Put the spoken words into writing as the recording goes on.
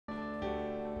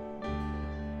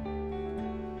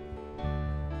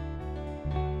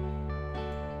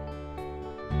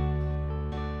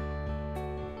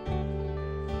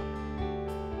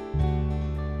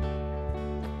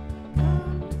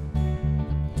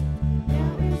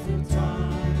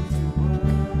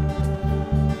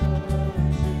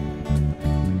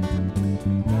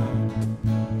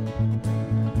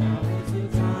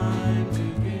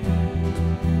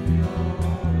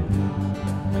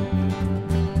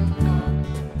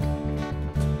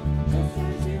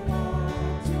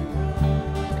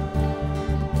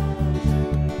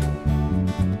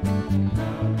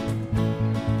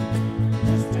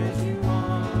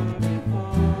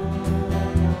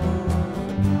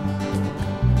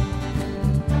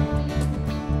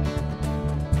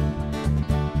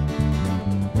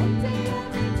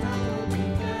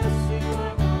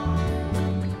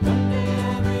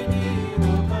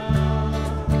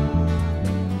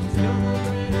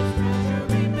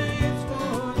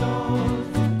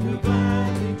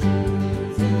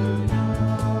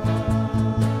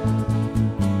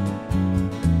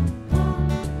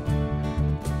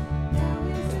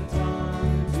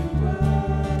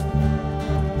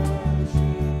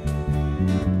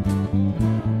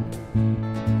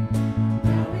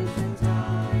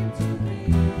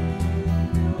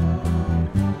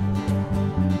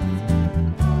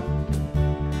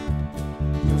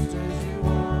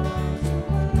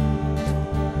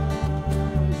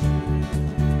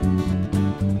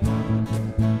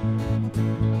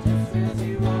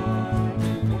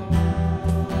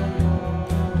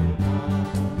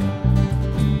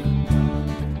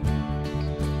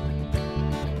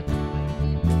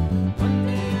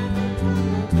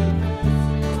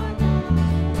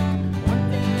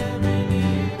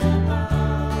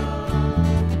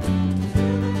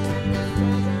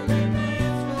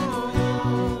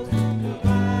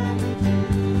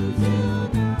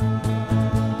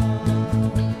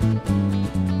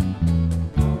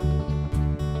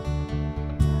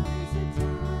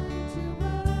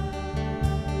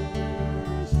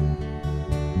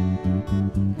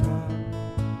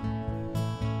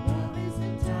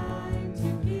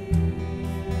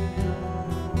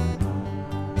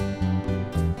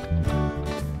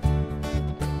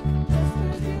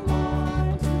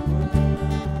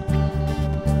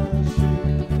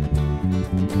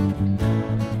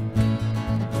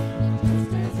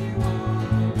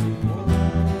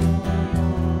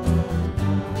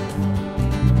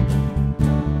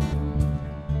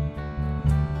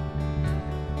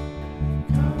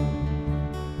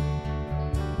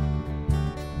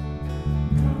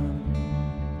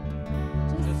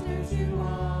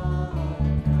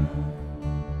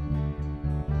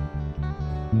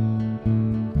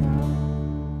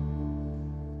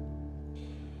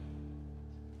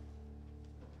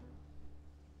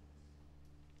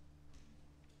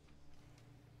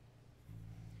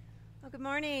Well, good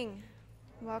morning.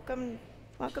 Welcome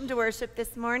to worship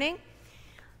this morning.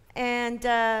 And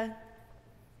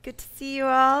good to see you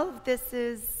all. This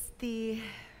is the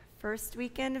first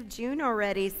weekend of June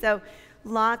already, so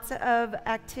lots of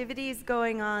activities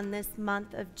going on this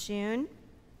month of June.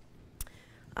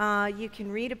 You can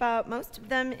read about most of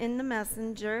them in the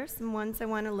messenger. Some ones I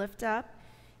want to lift up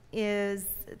is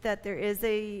that there is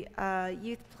a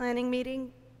youth planning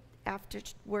meeting after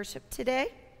worship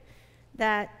today.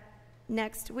 That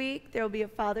next week there will be a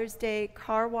Father's Day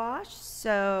car wash,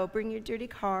 so bring your dirty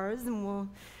cars and we'll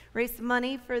raise some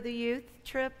money for the youth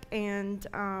trip and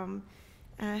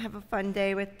have a fun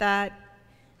day with that.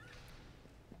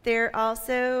 There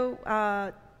also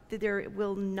there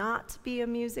will not be a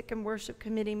music and worship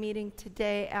committee meeting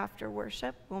today after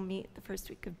worship. We'll meet the first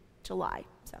week of July.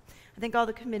 So I think all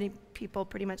the committee people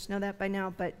pretty much know that by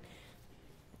now, but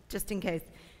just in case.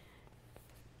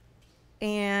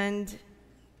 And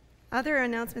other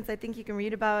announcements I think you can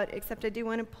read about, except I do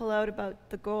want to pull out about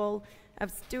the goal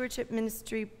of stewardship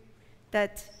ministry,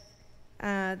 that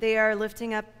they are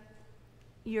lifting up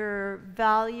your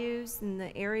values and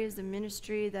the areas of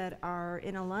ministry that are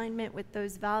in alignment with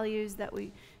those values that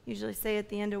we usually say at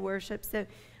the end of worship. So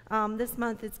this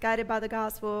month it's guided by the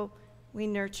gospel. We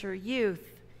nurture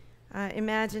youth.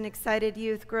 Imagine excited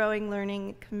youth, growing,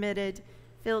 learning, committed,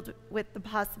 filled with the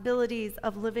possibilities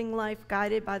of living life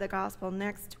guided by the gospel.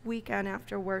 Next weekend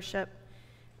after worship,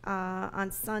 on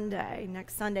Sunday,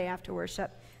 next Sunday after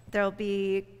worship, there'll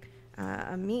be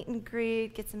a meet and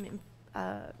greet, get some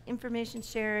information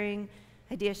sharing,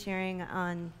 idea sharing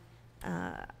on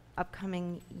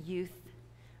upcoming youth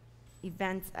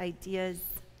events, ideas,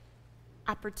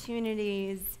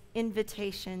 opportunities,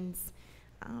 invitations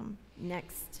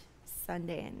next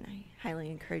Sunday, and I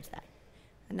highly encourage that.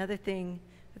 Another thing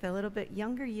with a little bit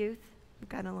younger youth, we've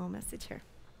got a little message here.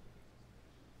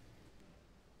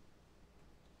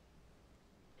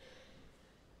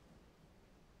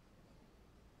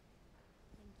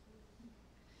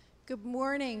 Good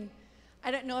morning.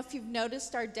 I don't know if you've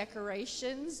noticed our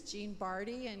decorations. Jean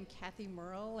Barty and Kathy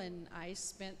Merle and I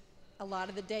spent a lot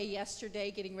of the day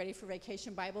yesterday getting ready for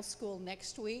Vacation Bible School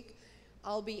next week.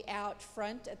 I'll be out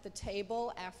front at the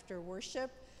table after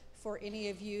worship for any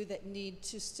of you that need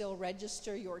to still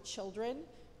register your children.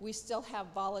 We still have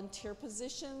volunteer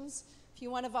positions. If you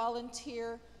want to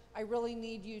volunteer, I really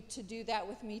need you to do that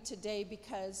with me today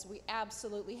because we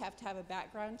absolutely have to have a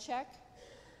background check.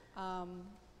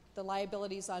 The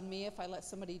liability's on me if I let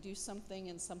somebody do something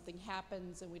and something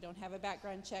happens and we don't have a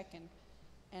background check,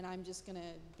 and I'm just going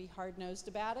to be hard-nosed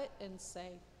about it and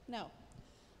say no.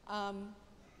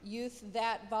 Youth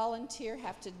that volunteer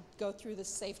have to go through the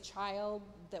Safe Child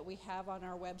that we have on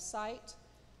our website.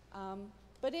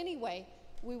 But anyway,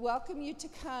 we welcome you to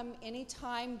come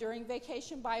anytime during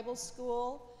Vacation Bible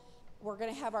School. We're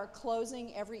going to have our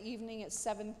closing every evening at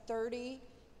 7:30.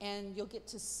 And you'll get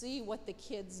to see what the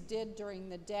kids did during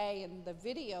the day and the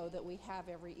video that we have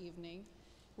every evening.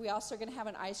 We also are going to have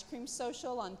an ice cream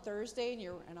social on Thursday,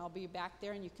 and I'll be back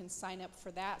there, and you can sign up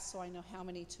for that so I know how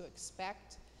many to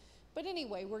expect. But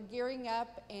anyway, we're gearing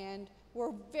up, and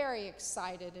we're very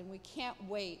excited, and we can't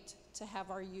wait to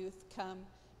have our youth come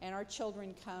and our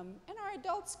children come and our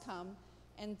adults come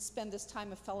and spend this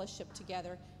time of fellowship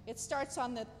together. It starts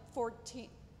on the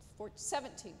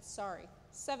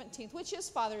 17th, which is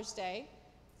Father's Day.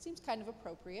 Seems kind of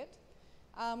appropriate.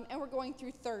 And we're going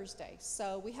through Thursday,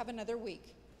 so we have another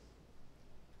week.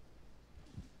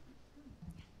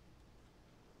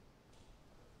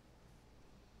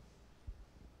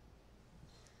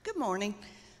 Good morning.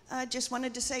 I just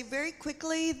wanted to say very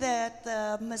quickly that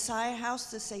the Messiah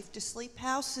House, the Safe to Sleep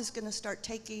House, is going to start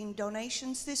taking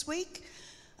donations this week,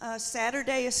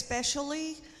 Saturday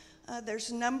especially.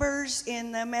 There's numbers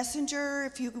in the messenger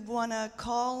if you want to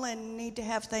call and need to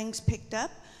have things picked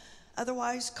up.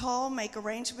 Otherwise, call, make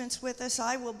arrangements with us.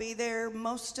 I will be there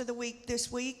most of the week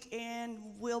this week, and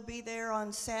we'll be there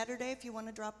on Saturday if you want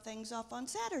to drop things off on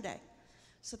Saturday.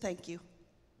 So thank you.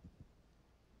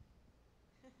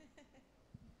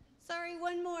 Sorry,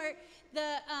 one more.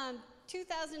 The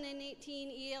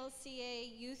 2018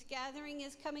 ELCA Youth Gathering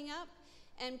is coming up,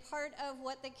 and part of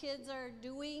what the kids are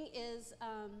doing is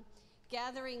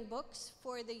gathering books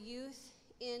for the youth.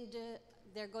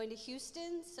 They're going to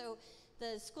Houston, so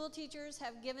the school teachers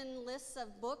have given lists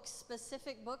of books,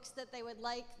 specific books that they would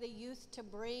like the youth to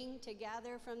bring to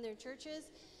gather from their churches.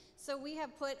 So we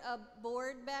have put a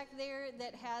board back there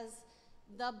that has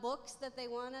the books that they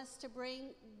want us to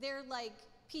bring. They're like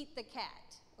Pete the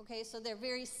Cat, okay? So they're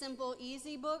very simple,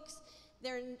 easy books.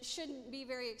 They shouldn't be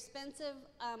very expensive.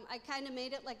 I kind of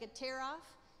made it like a tear-off.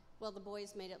 Well, the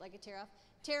boys made it like a tear-off.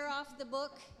 tear off the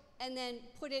book and then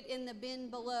put it in the bin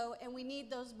below. And we need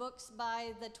those books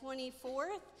by the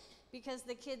 24th because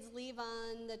the kids leave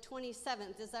on the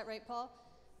 27th. Is that right, Paul?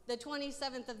 The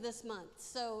 27th of this month.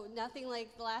 So nothing like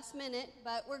last minute,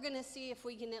 but we're going to see if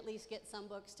we can at least get some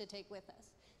books to take with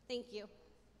us. Thank you.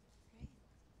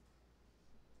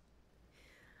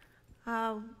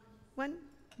 One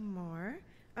more.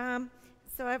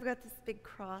 So I've got this big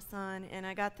cross on, and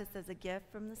I got this as a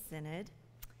gift from the Synod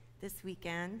this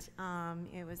weekend.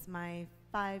 It was my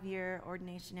 5-year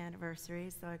ordination anniversary,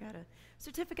 so I got a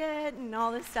certificate and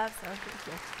all this stuff, so thank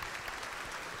you.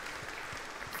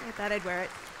 I thought I'd wear it.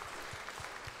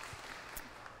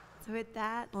 So with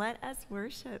that, let us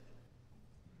worship.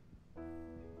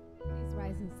 Please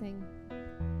rise and sing.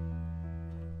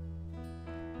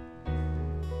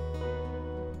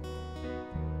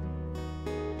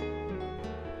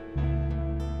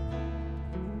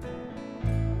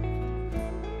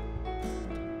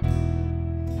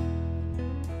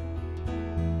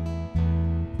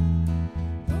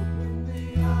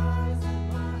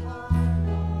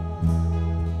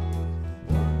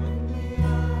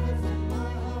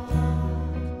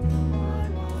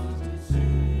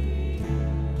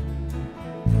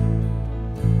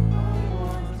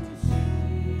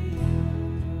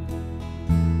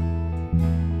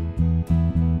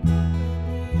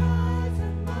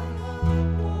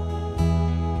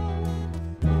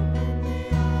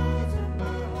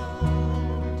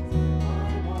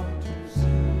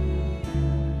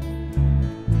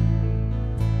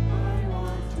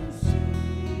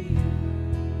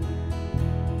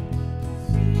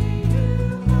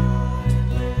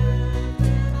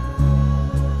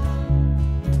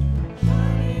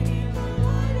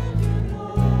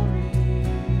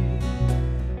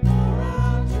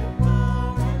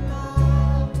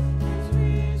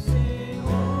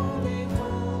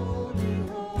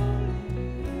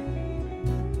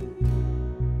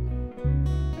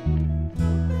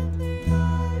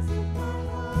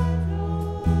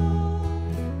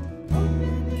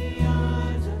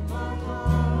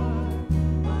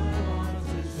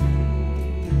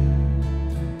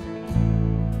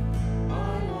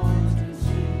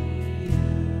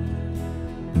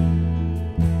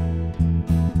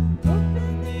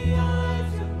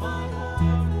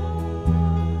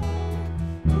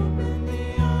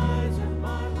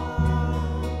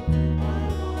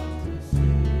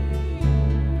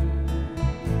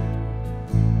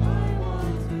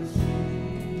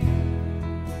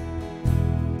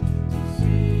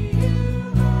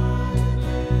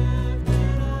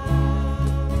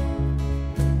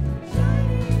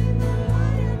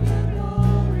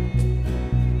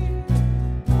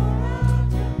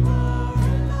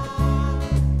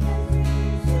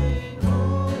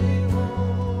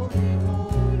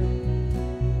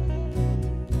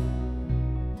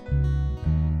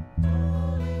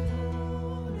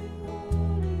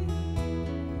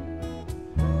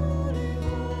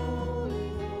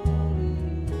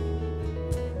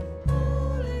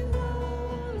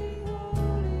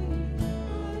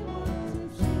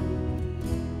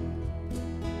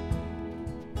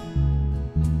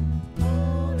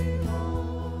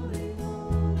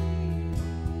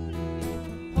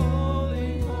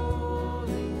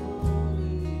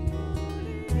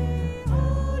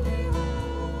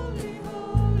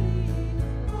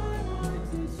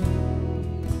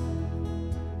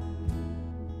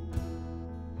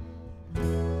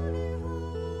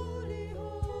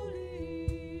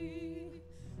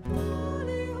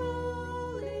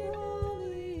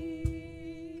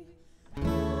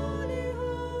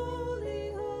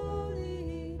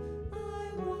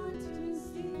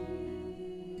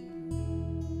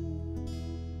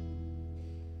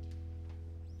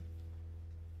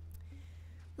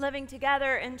 Living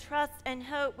together in trust and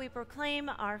hope, we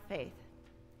proclaim our faith.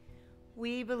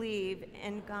 We believe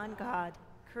in God,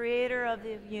 creator of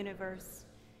the universe,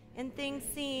 in things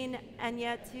seen and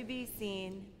yet to be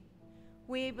seen.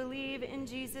 We believe in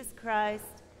Jesus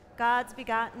Christ, God's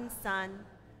begotten Son,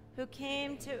 who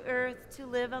came to earth to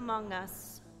live among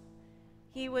us.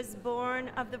 He was born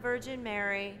of the Virgin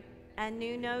Mary and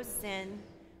knew no sin,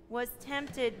 was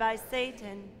tempted by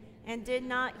Satan and did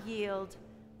not yield,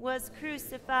 was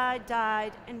crucified,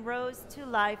 died, and rose to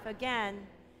life again.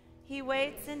 He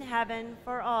waits in heaven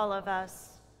for all of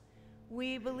us.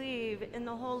 We believe in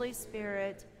the Holy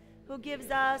Spirit, who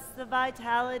gives us the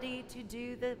vitality to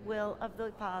do the will of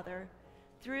the Father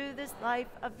through this life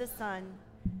of the Son.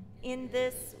 In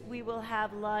this we will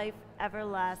have life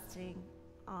everlasting.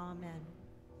 Amen.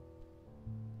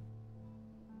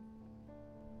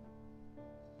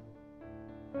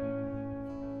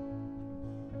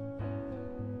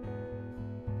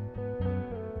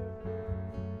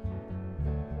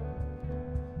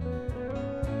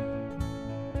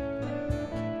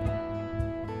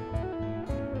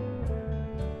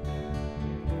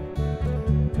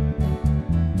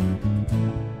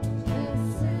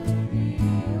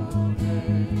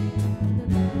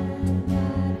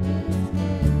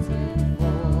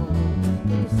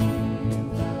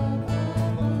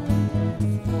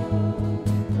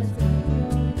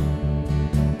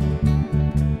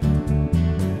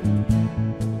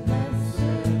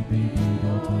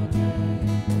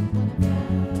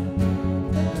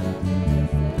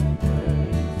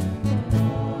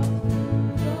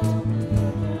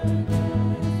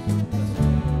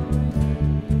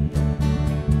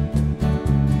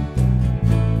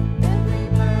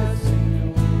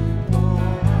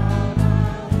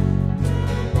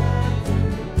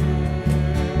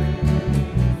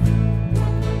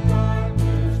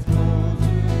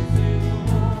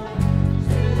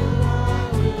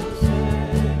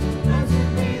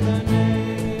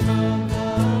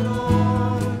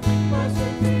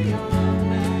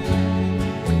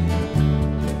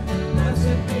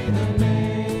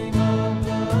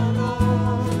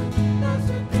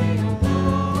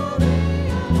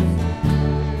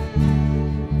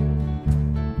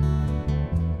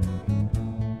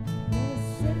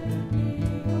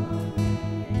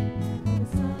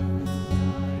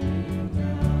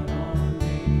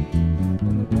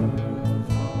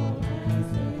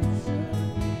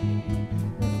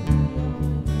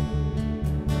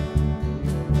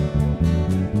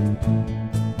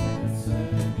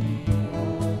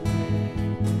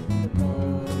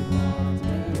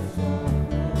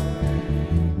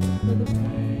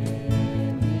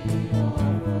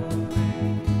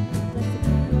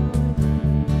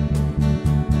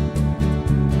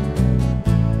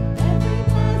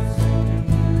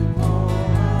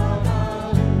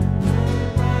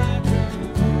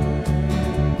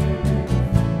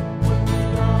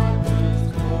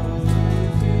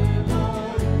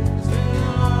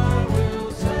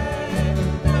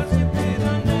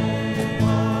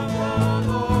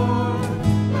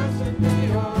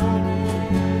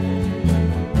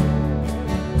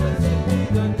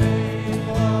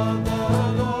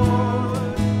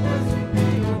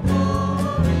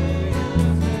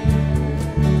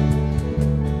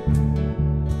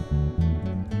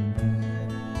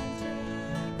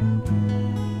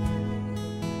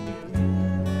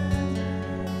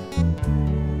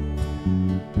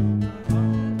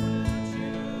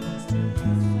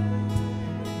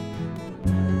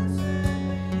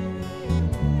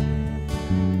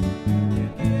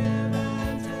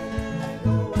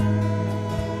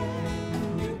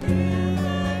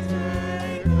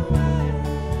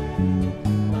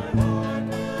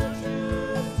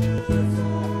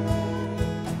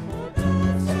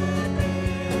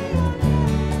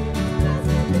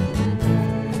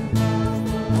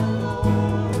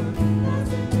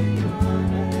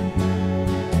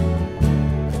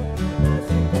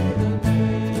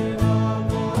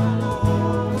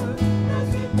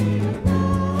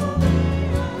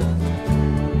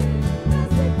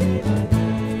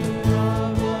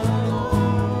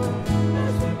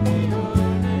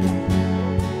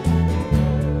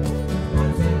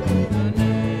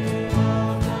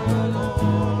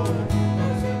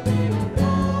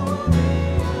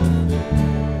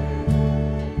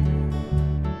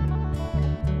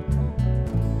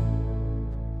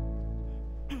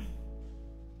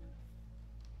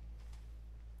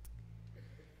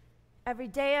 Every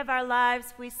day of our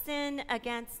lives, we sin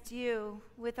against you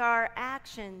with our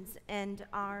actions and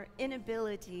our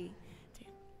inability,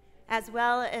 as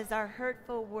well as our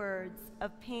hurtful words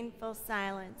of painful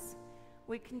silence.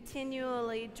 We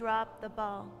continually drop the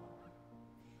ball.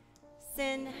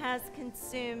 Sin has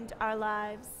consumed our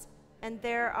lives, and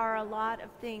there are a lot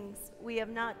of things we have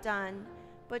not done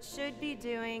but should be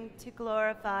doing to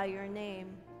glorify your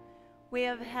name. We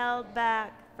have held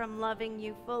back from loving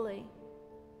you fully.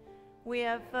 We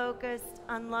have focused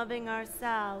on loving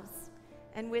ourselves,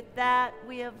 and with that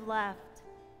we have left.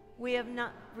 We have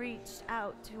not reached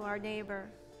out to our neighbor.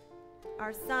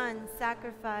 Our Son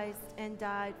sacrificed and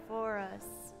died for us.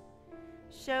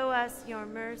 Show us your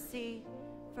mercy,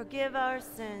 forgive our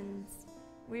sins,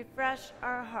 refresh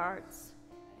our hearts,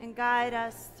 and guide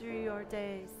us through your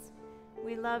days.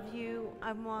 We love you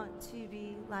and want to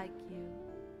be like you.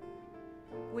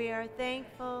 We are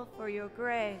thankful for your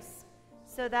grace,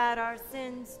 so that our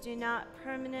sins do not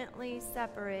permanently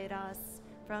separate us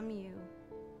from you.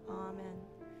 Amen.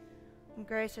 And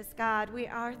gracious God, we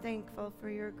are thankful for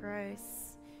your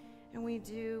grace, and we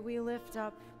lift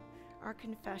up our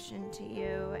confession to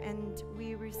you, and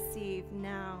we receive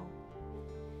now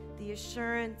the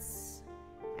assurance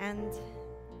and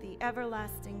the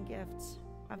everlasting gift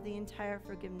of the entire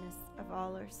forgiveness of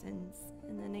all our sins.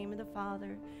 In the name of the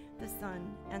Father, the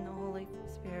Son, and the Holy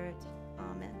Spirit.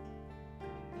 Amen.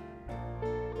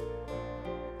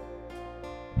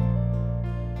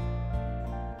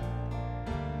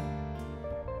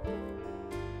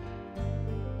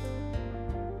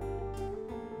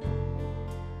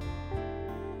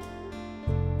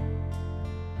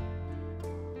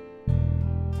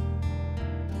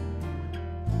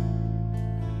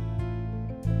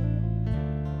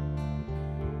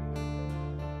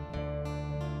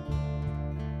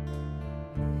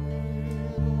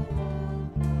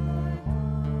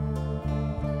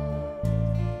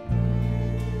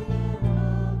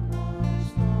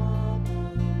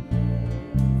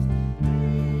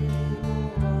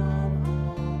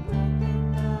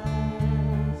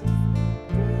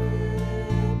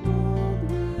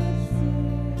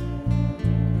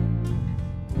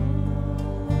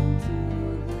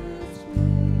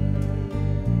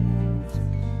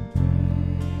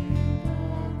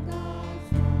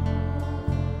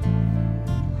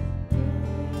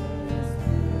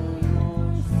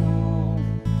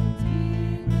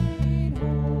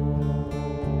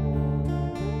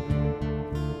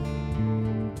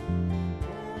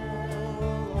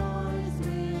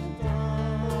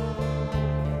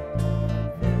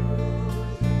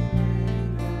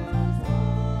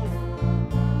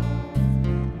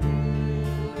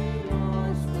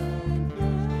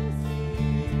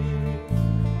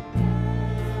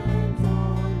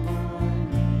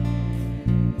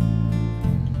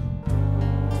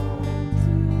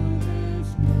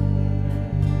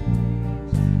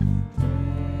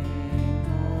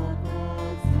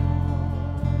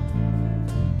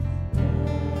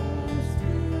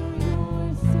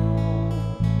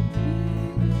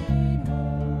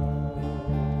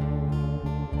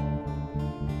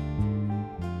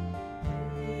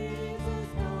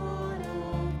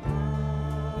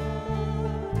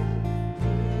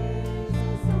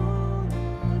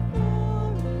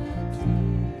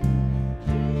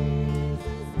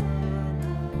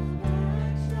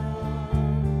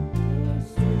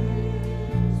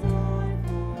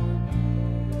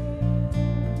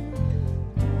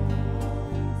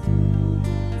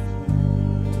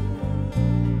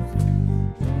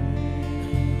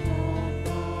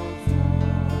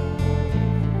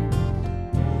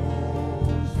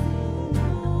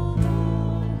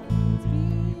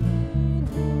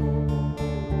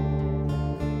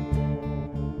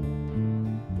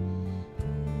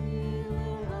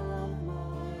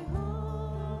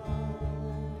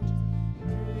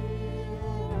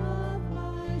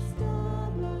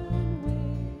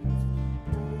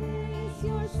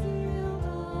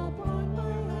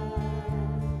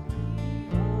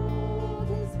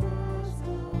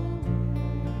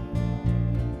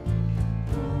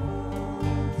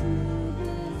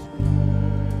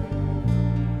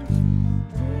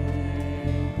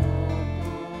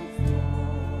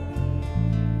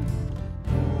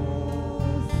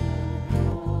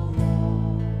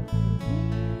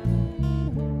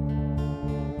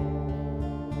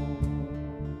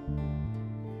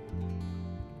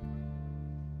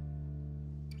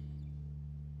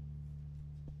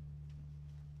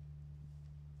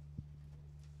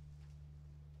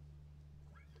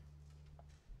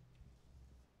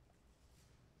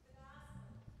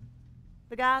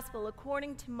 The Gospel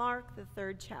according to Mark, the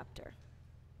 3rd chapter.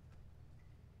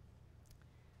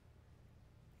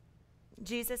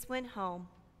 Jesus went home,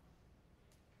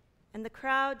 and the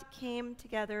crowd came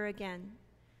together again,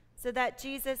 so that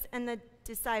Jesus and the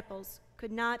disciples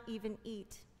could not even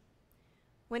eat.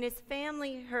 When his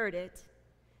family heard it,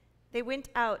 they went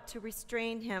out to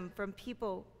restrain him from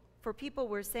people, for people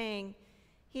were saying,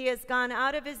 "He has gone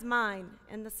out of his mind."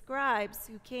 And the scribes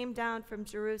who came down from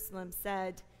Jerusalem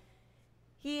said,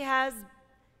 "He has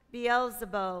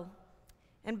Beelzebul,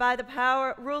 and by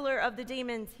the ruler of the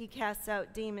demons he casts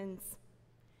out demons."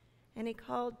 And he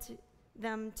called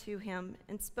them to him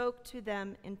and spoke to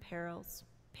them in parables.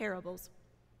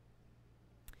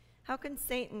 "How can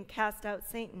Satan cast out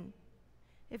Satan?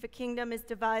 If a kingdom is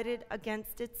divided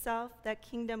against itself, that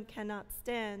kingdom cannot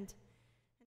stand.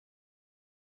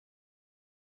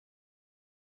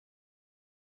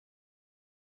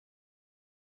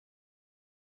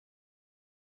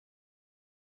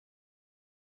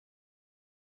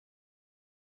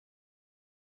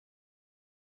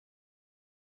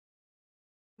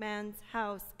 Man's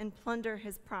house and plunder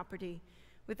his property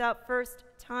without first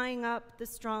tying up the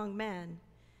strong man,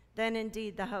 then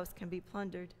indeed the house can be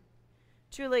plundered.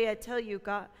 Truly, I tell you,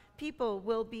 people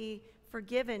will be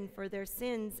forgiven for their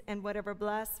sins and whatever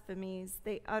blasphemies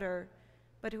they utter,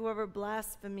 but whoever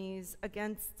blasphemies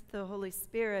against the Holy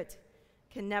Spirit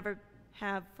can never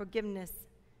have forgiveness,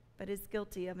 but is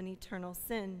guilty of an eternal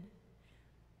sin.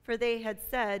 For they had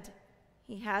said,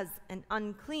 'He has an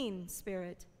unclean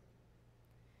spirit.'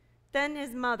 Then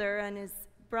his mother and his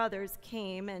brothers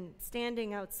came, and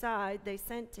standing outside, they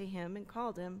sent to him and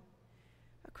called him.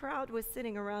 A crowd was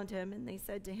sitting around him, and they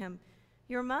said to him,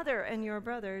 'Your mother and your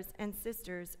brothers and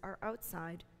sisters are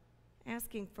outside,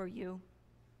 asking for you.'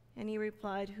 And he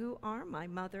replied, 'Who are my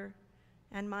mother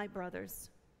and my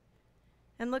brothers?'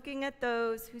 And looking at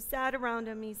those who sat around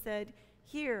him, he said,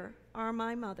 'Here are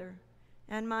my mother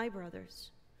and my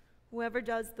brothers. Whoever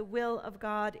does the will of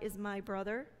God is my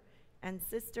brother and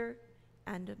sister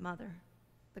and mother.'"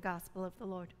 The gospel of the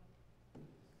Lord.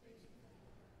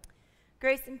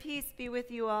 Grace and peace be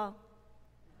with you all.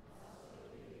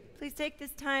 Please take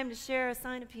this time to share a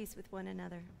sign of peace with one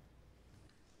another.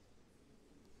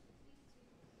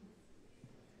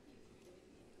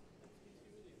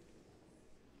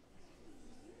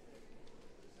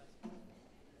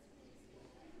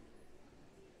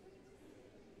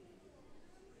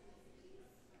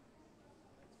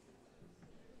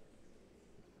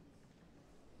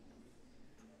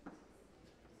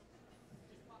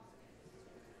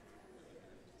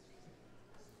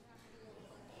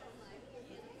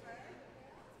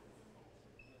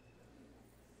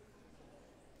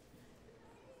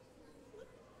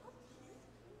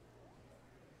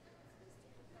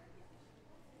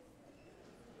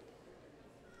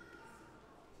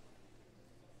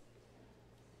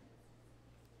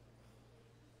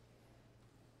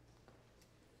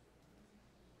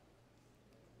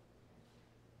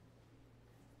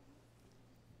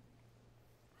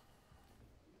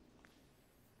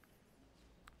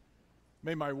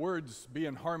 May my words be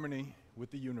in harmony with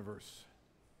the universe,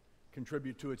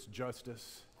 contribute to its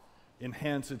justice,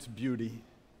 enhance its beauty,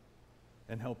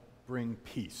 and help bring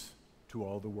peace to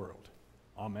all the world.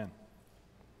 Amen.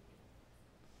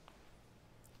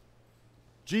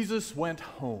 Jesus went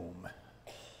home.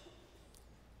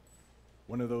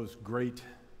 One of those great,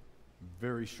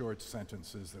 very short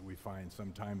sentences that we find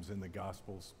sometimes in the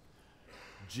Gospels.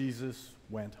 Jesus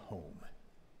went home.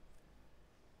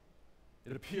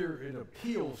 It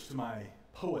appeals to my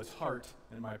poet's heart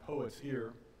and my poet's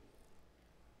ear.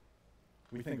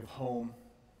 We think of home.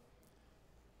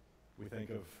 We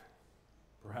think of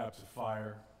perhaps a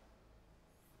fire,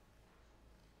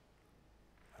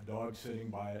 a dog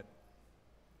sitting by it,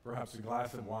 perhaps a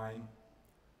glass of wine,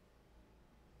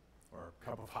 or a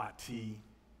cup of hot tea.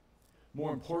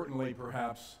 More importantly,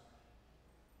 perhaps,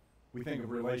 we think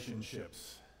of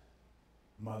relationships,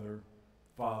 mother,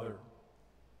 father,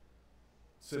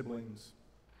 siblings,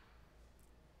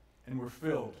 and we're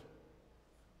filled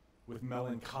with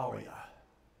melancholia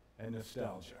and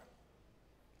nostalgia.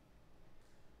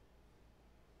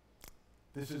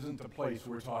 This isn't the place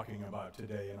we're talking about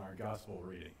today in our gospel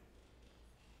reading.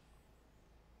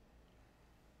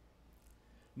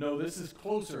 No, this is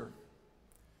closer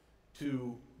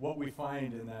to what we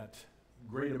find in that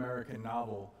great American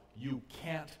novel, You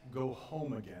Can't Go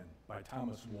Home Again, by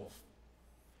Thomas Wolfe.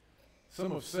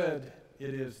 Some have said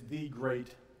it is the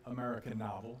great American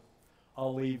novel.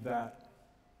 I'll leave that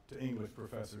to English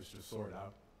professors to sort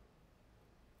out.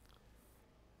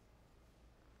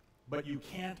 But You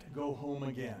Can't Go Home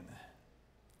Again.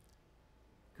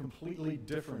 Completely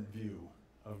different view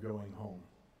of going home.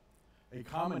 A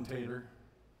commentator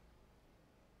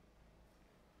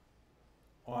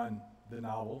on the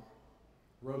novel,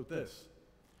 wrote this: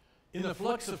 "In the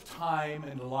flux of time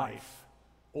and life,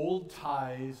 old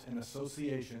ties and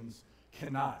associations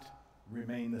cannot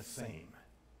remain the same,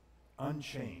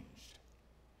 unchanged.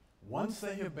 Once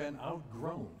they have been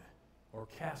outgrown or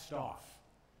cast off,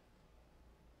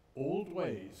 old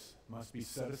ways must be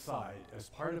set aside as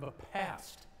part of a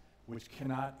past which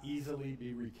cannot easily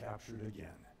be recaptured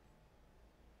again."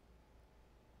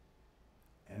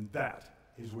 And that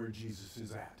is where Jesus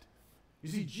is at. You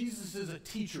see, Jesus is a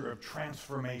teacher of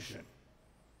transformation.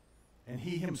 And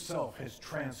he himself has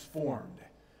transformed.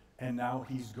 And now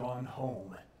he's gone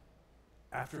home.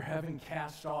 After having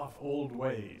cast off old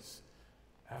ways,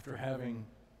 after having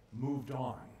moved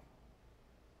on.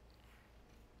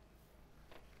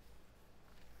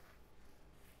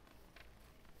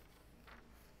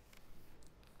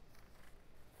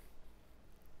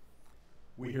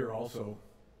 We hear also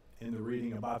in the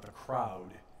reading about the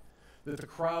crowd, that the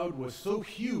crowd was so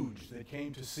huge that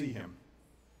came to see him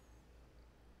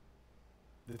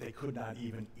that they could not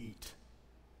even eat.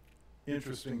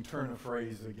 Interesting turn of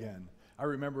phrase again. I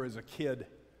remember as a kid,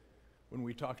 when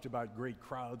we talked about great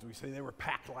crowds, we say they were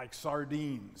packed like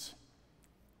sardines.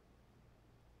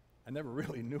 I never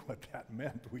really knew what that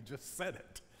meant. We just said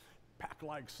it. Packed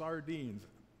like sardines.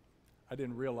 I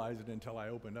didn't realize it until I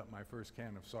opened up my first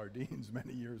can of sardines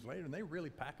many years later, and they really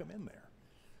pack them in there.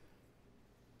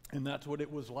 And that's what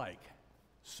it was like.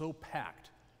 So packed,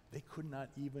 they could not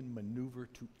even maneuver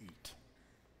to eat.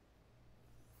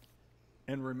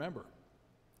 And remember,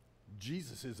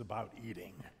 Jesus is about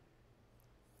eating.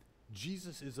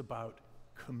 Jesus is about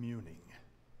communing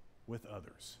with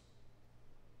others.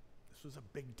 This was a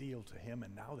big deal to him,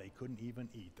 and now they couldn't even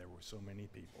eat. There were so many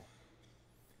people.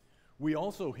 We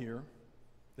also hear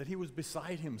that he was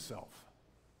beside himself.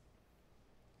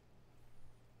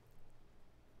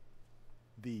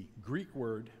 The Greek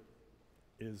word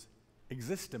is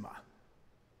existema.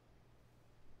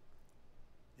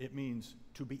 It means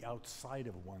to be outside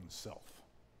of oneself.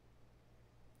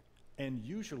 And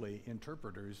usually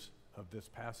interpreters of this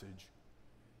passage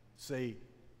say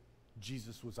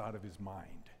Jesus was out of his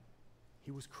mind.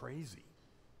 He was crazy.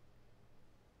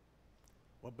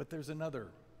 Well, but there's another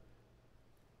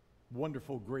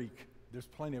wonderful Greek. There's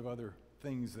plenty of other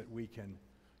things that we can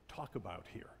talk about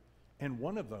here. And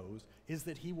one of those is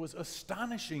that he was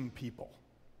astonishing people.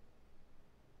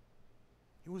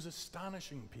 He was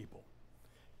astonishing people.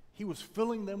 He was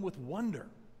filling them with wonder.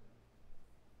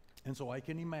 And so I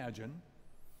can imagine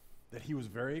that he was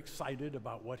very excited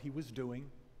about what he was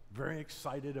doing, very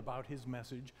excited about his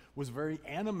message, was very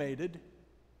animated.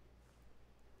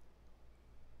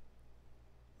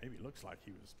 Maybe it looks like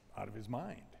he was out of his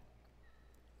mind.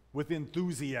 With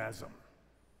enthusiasm.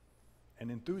 And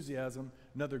enthusiasm,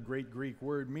 another great Greek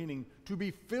word meaning to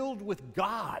be filled with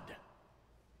God.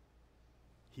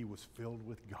 He was filled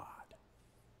with God.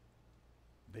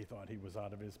 They thought he was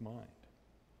out of his mind.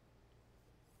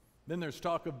 Then there's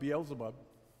talk of Beelzebub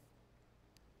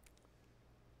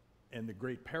and the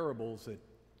great parables that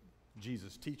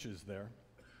Jesus teaches there.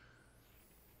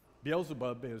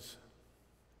 Beelzebub is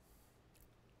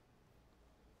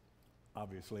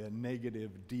obviously a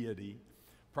negative deity,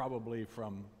 probably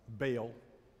from Baal,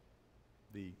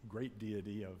 the great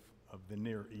deity of the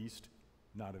Near East,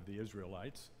 not of the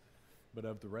Israelites, but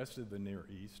of the rest of the Near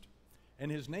East. And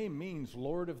his name means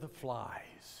Lord of the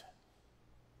Flies.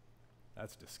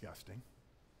 That's disgusting.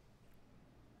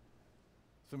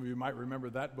 Some of you might remember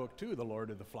that book too, The Lord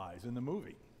of the Flies, in the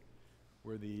movie,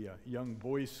 where the young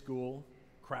boys' school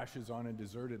crashes on a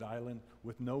deserted island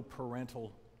with no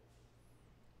parental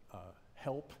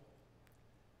help,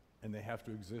 and they have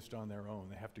to exist on their own.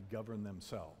 They have to govern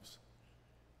themselves.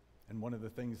 And one of the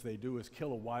things they do is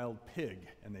kill a wild pig,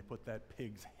 and they put that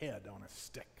pig's head on a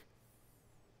stick.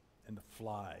 And the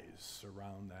flies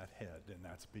surround that head, and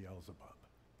that's Beelzebub,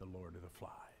 the Lord of the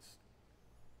Flies.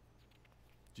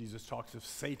 Jesus talks of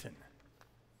Satan.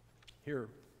 Here,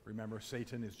 remember,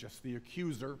 Satan is just the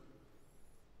accuser.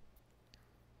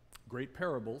 Great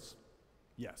parables,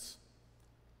 yes.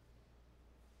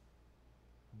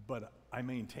 But I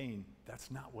maintain that's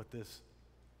not what this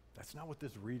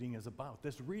reading is about.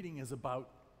 This reading is about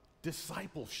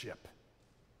discipleship.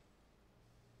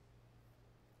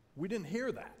 We didn't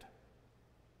hear that.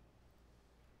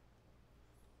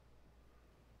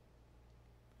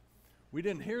 We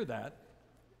didn't hear that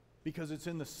because it's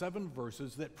in the 7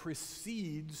 verses that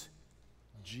precedes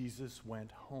Jesus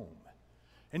went home.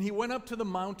 And he went up to the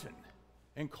mountain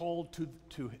and called to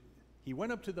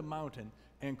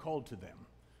them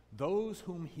those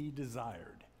whom he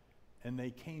desired, and they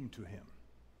came to him.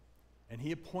 And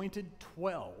he appointed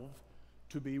 12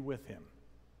 to be with him,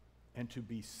 and to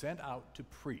be sent out to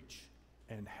preach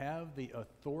and have the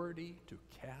authority to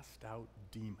cast out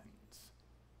demons.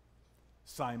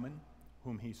 Simon,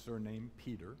 whom he surnamed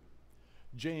Peter,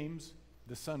 James,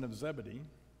 the son of Zebedee,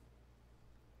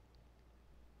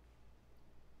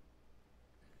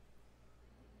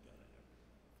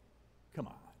 come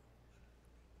on,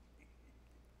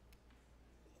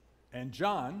 and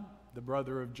John, the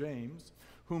brother of James,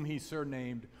 whom he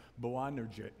surnamed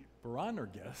Boanerges,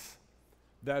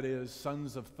 that is,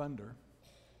 sons of thunder,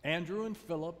 Andrew and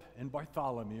Philip and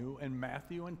Bartholomew and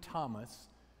Matthew and Thomas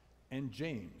and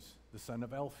James, the son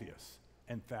of Alphaeus,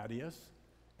 and Thaddeus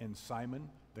and Simon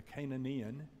the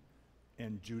Canaanian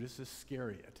and Judas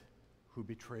Iscariot, who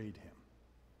betrayed him.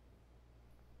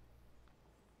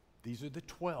 These are the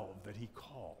 12 that he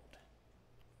called.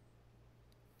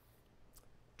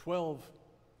 12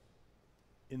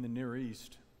 in the Near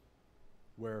East,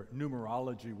 where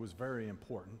numerology was very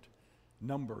important,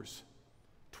 numbers.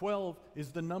 12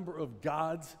 is the number of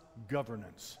God's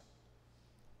governance.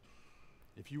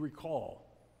 If you recall,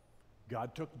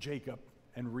 God took Jacob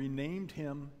and renamed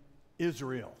him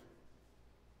Israel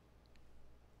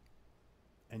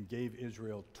and gave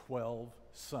Israel 12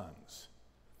 sons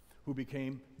who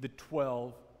became the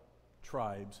 12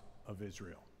 tribes of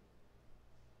Israel.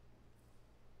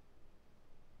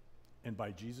 And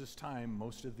by Jesus' time,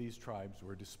 most of these tribes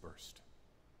were dispersed.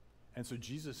 And so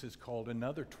Jesus has called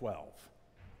another 12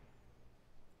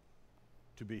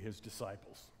 to be his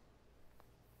disciples.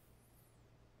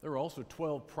 There are also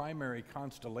 12 primary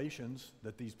constellations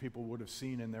that these people would have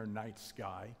seen in their night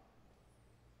sky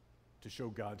to show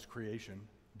God's creation,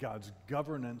 God's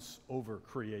governance over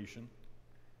creation.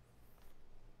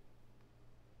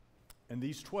 And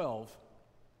these 12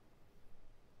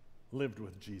 lived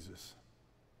with Jesus,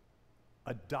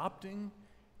 adopting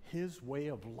his way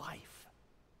of life,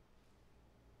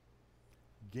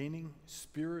 gaining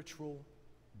spiritual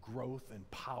growth and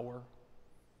power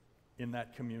in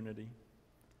that community,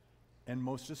 and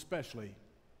most especially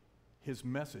his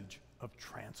message of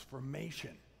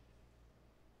transformation.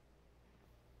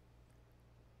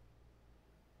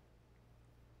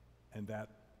 And that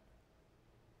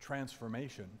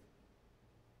transformation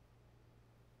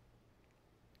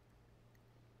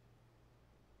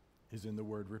is in the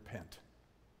word repent.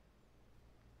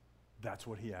 That's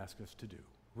what he asked us to do.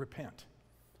 Repent.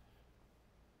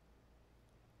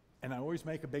 And I always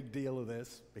make a big deal of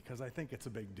this because I think it's a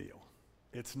big deal.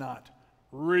 It's not,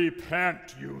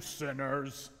 repent, you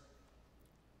sinners.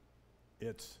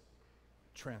 It's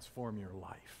transform your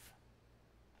life.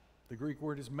 The Greek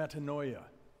word is metanoia.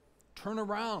 Turn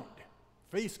around.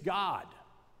 Face God.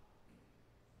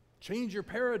 Change your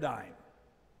paradigm.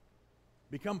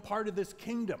 Become part of this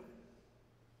kingdom.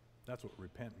 That's what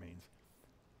repent means.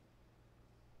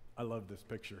 I love this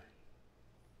picture.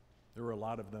 There were a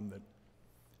lot of them that,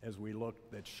 as we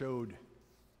looked, that showed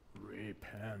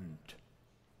repent.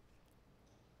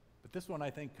 But this one, I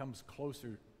think, comes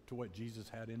closer to what Jesus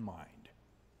had in mind.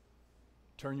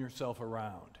 Turn yourself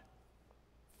around.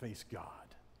 Face God.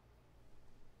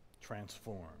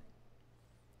 Transform.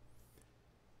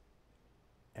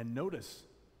 And notice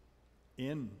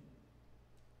in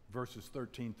verses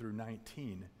 13 through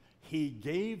 19, he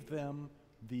gave them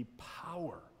the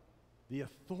power, the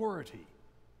authority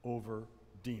over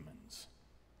demons.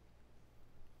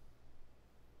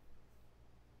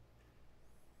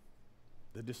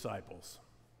 The disciples.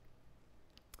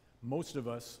 Most of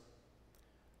us,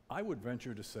 I would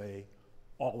venture to say,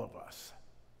 all of us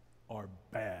are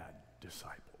bad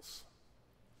disciples.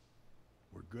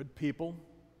 We're good people.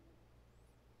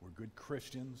 We're good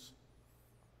Christians.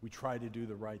 We try to do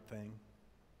the right thing.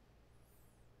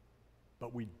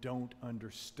 But we don't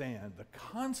understand the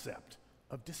concept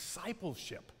of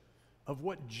discipleship, of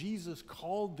what Jesus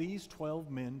called these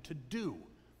 12 men to do.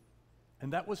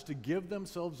 And that was to give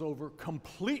themselves over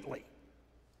completely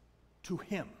to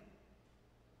him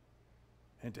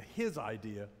and to his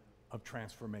idea of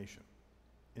transformation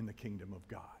in the kingdom of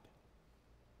God.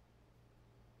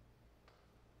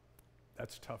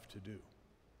 That's tough to do.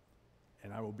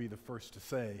 And I will be the first to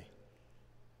say,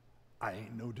 I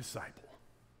ain't no disciple.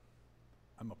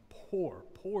 I'm a poor,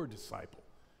 poor disciple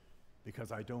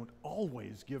because I don't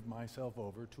always give myself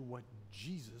over to what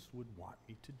Jesus would want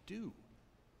me to do.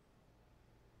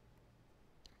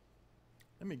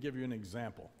 Let me give you an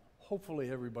example.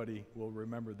 Hopefully everybody will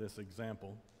remember this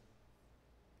example.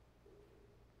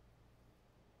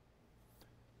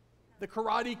 The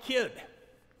Karate Kid.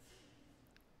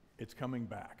 It's coming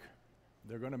back.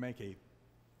 They're going to make a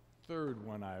third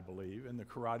one, I believe, and the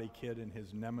Karate Kid and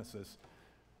his nemesis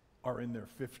are in their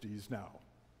 50s now,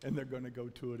 and they're going to go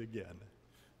to it again.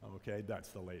 Okay, that's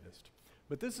the latest.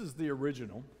 But this is the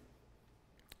original,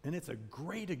 and it's a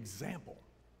great example,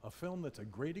 a film that's a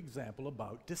great example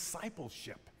about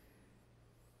discipleship.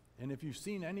 And if you've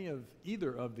seen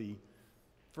either of the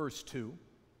first two,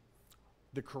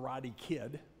 the Karate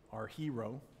Kid, our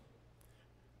hero,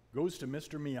 goes to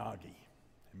Mr. Miyagi,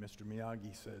 and Mr.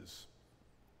 Miyagi says,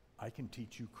 I can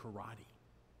teach you karate.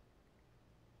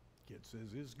 Kid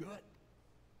says, is good.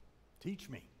 Teach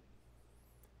me.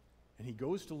 And he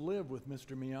goes to live with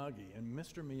Mr. Miyagi, and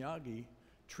Mr. Miyagi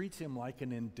treats him like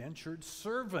an indentured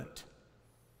servant.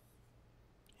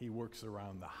 He works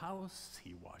around the house,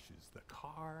 he washes the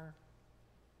car,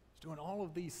 he's doing all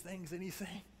of these things, and he's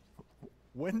saying,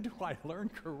 when do I learn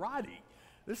karate?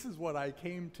 This is what I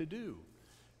came to do.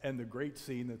 And the great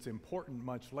scene that's important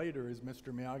much later is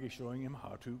Mr. Miyagi showing him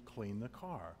how to clean the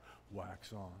car.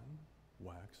 Wax on,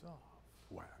 wax off,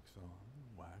 wax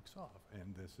on, wax off.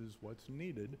 And this is what's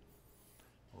needed,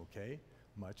 okay,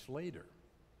 much later.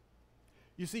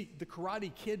 You see, the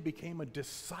Karate Kid became a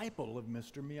disciple of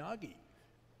Mr. Miyagi.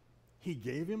 He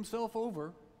gave himself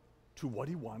over to what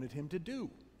he wanted him to do.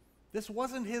 This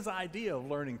wasn't his idea of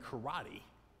learning karate.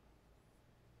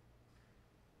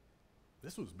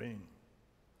 This was being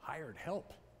hired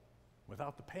help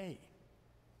without the pay.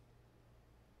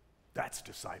 That's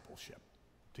discipleship,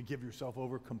 to give yourself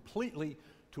over completely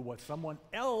to what someone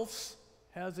else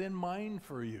has in mind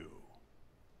for you.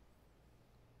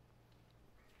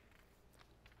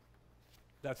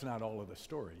 That's not all of the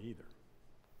story either.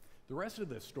 The rest of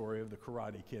the story of the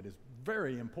Karate Kid is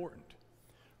very important.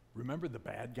 Remember the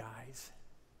bad guys,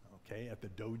 okay, at the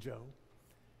dojo?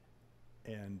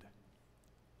 And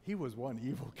he was one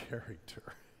evil character.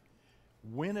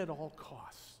 Win at all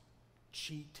costs.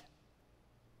 Cheat.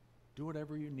 Do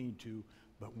whatever you need to,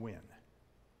 but win.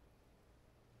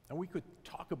 And we could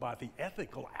talk about the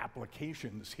ethical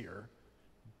applications here,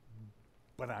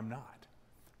 but I'm not.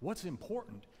 What's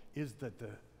important is that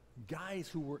the guys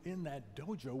who were in that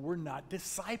dojo were not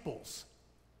disciples.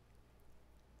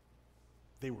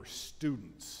 They were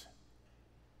students.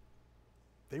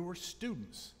 They were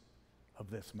students of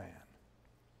this man.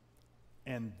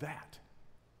 And that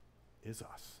is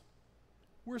us.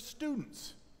 We're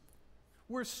students.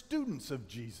 We're students of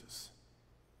Jesus.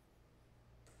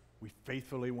 We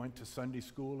faithfully went to Sunday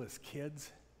school as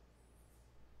kids.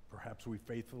 Perhaps we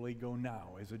faithfully go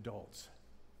now as adults.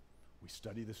 We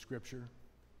study the Scripture.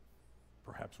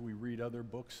 Perhaps we read other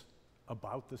books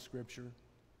about the Scripture.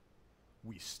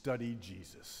 We study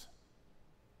Jesus.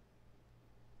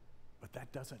 But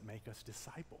that doesn't make us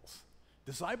disciples.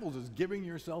 Disciples is giving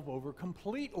yourself over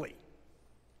completely.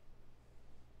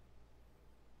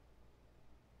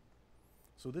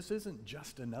 So this isn't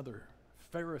just another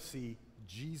Pharisee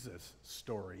Jesus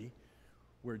story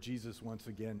where Jesus once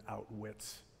again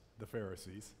outwits the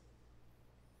Pharisees.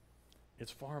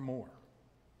 It's far more.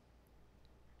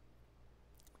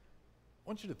 I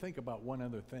want you to think about one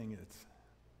other thing that's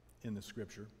in the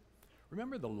Scripture.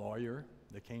 Remember the lawyer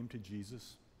that came to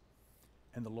Jesus?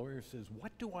 And the lawyer says,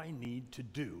 what do I need to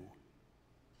do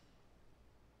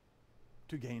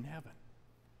to gain heaven?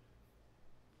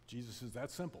 Jesus says,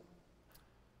 that's simple.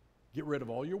 Get rid of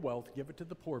all your wealth, give it to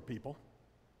the poor people,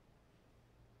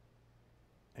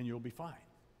 and you'll be fine.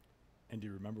 And do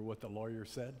you remember what the lawyer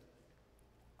said?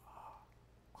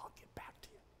 I'll get back to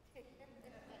you.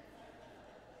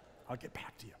 I'll get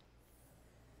back to you.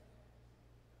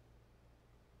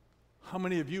 How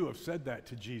many of you have said that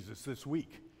to Jesus this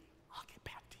week? I'll get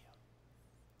back to you.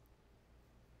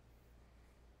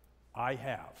 I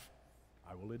have.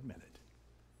 I will admit it.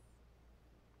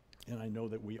 And I know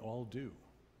that we all do.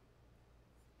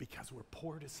 Because we're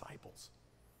poor disciples.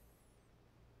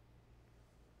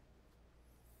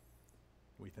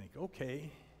 We think,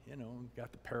 okay,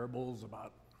 got the parables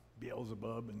about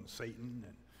Beelzebub and Satan,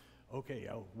 and okay,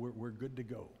 we're good to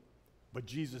go. But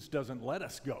Jesus doesn't let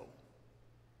us go.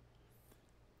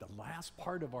 The last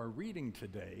part of our reading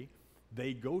today,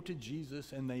 they go to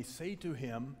Jesus and they say to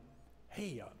him,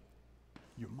 hey,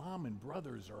 your mom and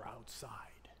brothers are outside.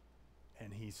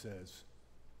 And he says,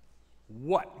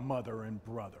 what mother and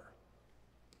brother?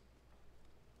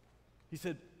 He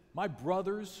said, my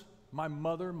brothers, my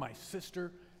mother, my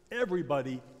sister,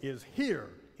 everybody is here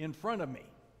in front of me.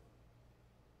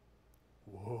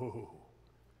 Whoa,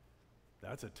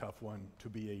 that's a tough one to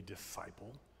be a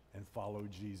disciple and follow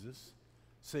Jesus.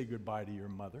 Say goodbye to your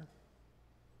mother.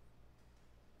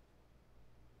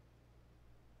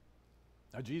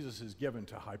 Now, Jesus is given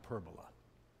to hyperbola.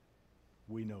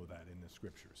 We know that in the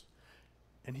Scriptures.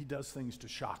 And he does things to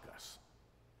shock us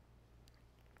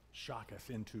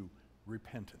into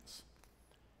repentance.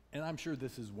 And I'm sure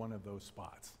this is one of those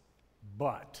spots.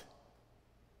 But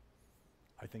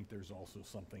I think there's also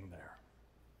something there.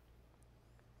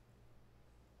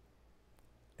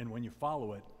 And when you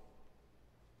follow it,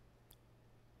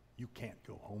 you can't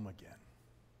go home again.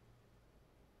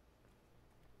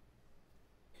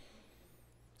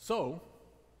 So,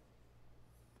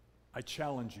 I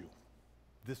challenge you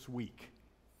this week,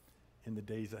 in the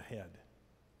days ahead,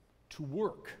 to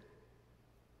work,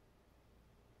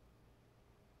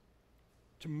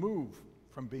 to move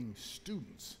from being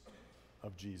students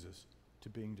of Jesus to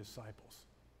being disciples.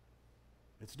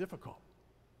 It's difficult.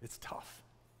 It's tough.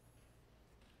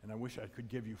 And I wish I could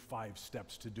give you 5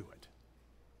 steps to do it.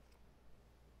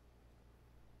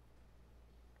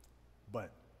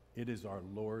 But it is our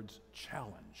Lord's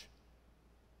challenge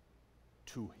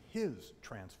to his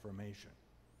transformation.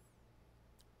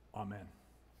 Amen.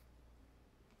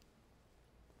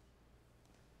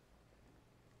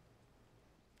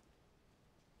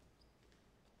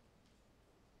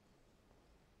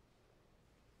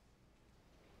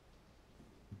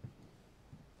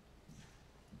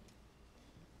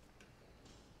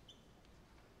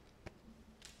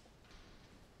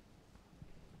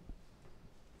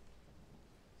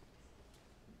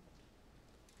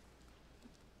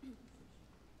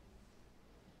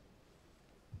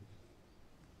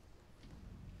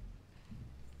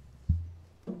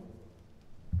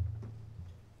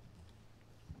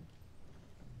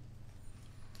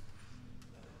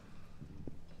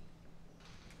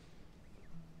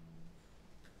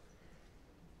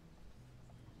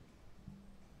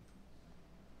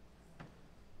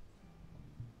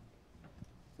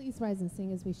 Please rise and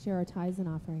sing as we share our tithes and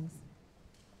offerings.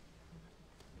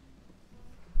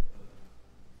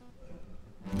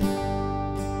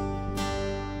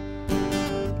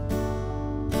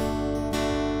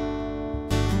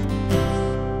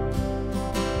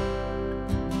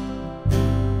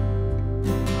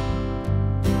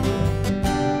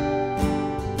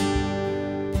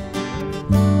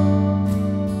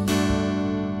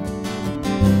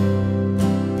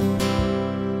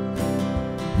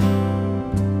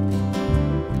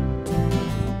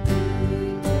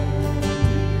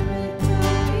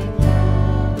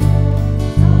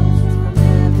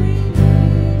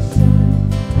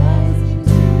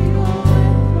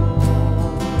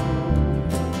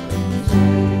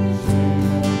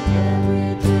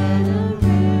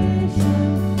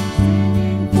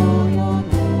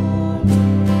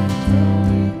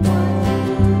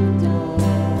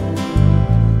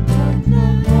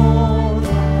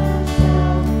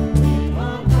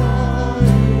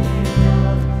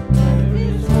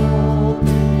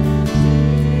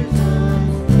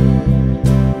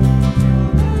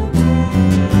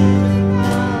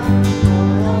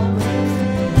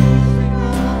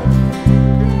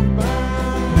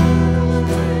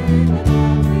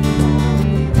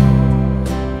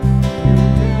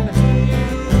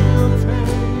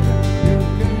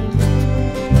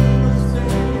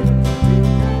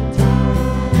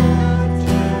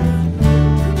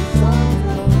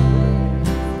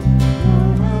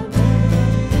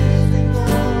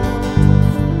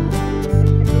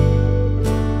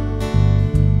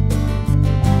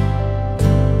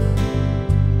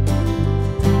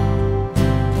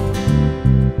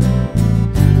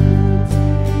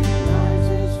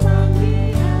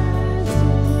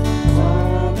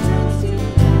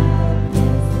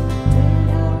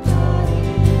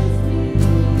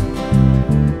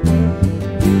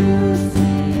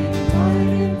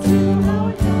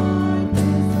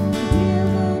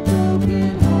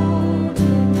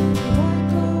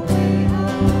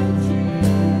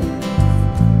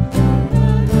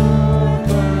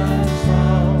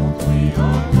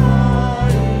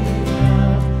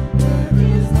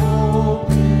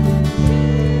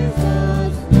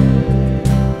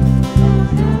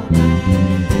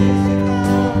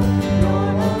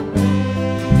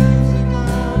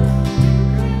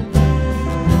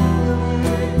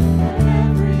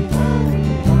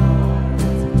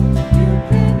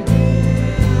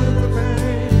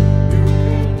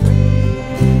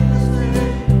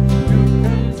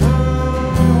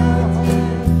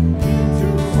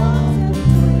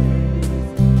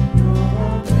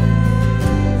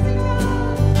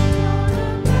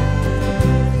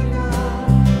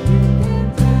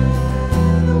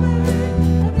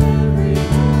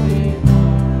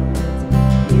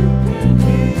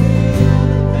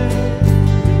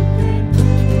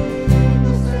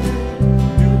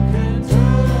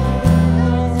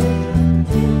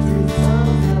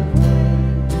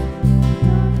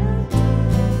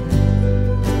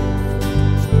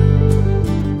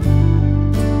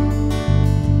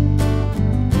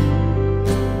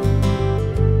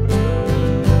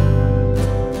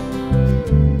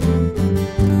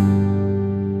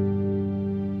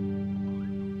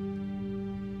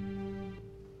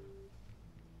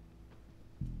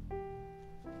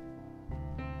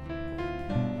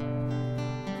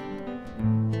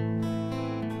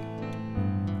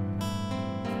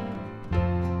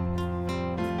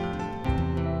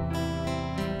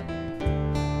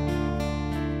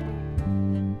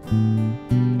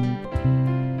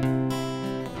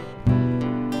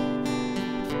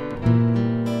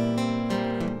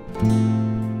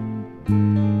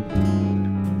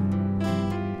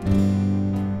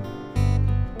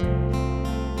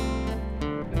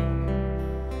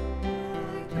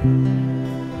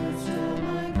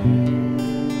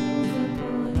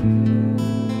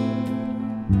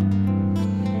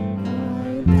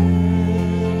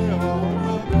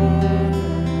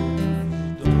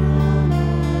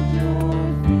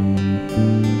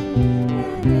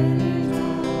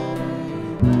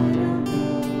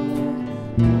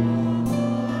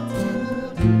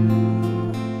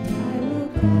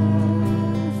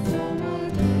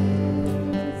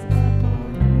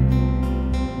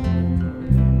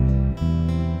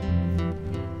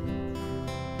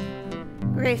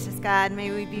 Gracious God,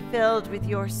 may we be filled with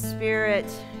your Spirit,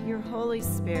 your Holy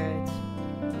Spirit,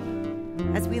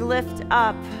 as we lift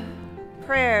up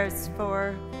prayers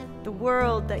for the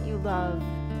world that you love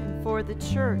and for the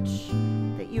church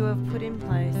that you have put in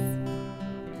place.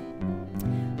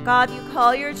 God, you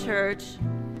call your church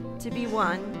to be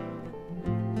one.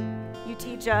 You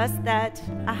teach us that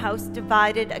a house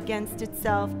divided against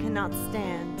itself cannot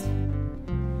stand.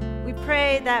 We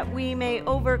pray that we may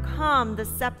overcome the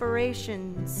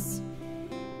separations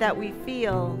that we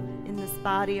feel in this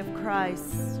body of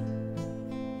Christ,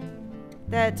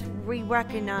 that we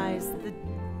recognize the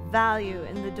value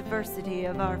and the diversity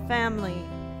of our family,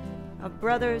 of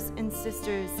brothers and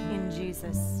sisters in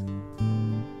Jesus.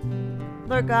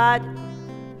 Lord God,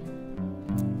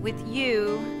 with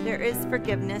you there is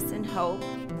forgiveness and hope.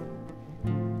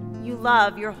 You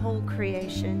love your whole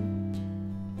creation.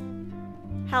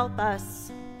 Help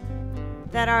us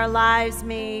that our lives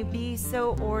may be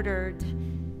so ordered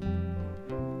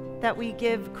that we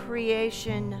give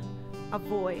creation a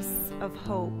voice of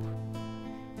hope.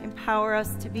 Empower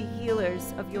us to be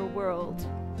healers of your world.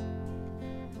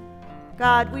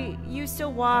 God, you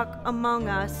still walk among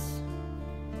us,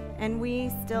 and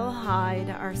we still hide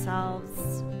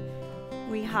ourselves.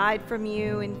 We hide from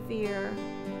you in fear.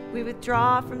 We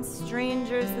withdraw from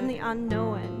strangers and the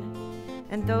unknown,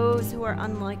 and those who are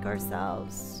unlike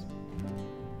ourselves,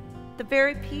 the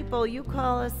very people you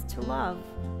call us to love.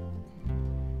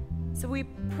 So we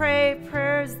pray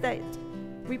prayers that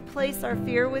replace our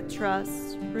fear with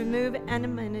trust, remove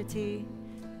enmity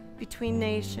between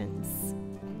nations,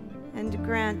 and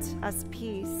grant us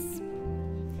peace.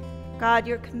 God,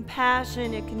 your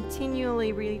compassion, it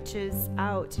continually reaches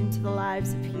out into the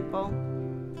lives of people.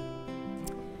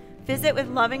 Visit with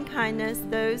loving kindness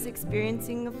those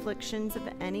experiencing afflictions of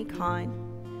any kind.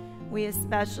 We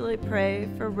especially pray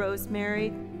for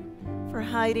Rosemary, for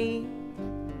Heidi,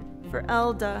 for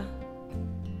Elda,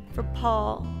 for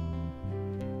Paul.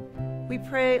 We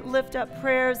lift up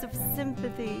prayers of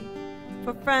sympathy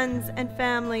for friends and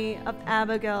family of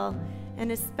Abigail,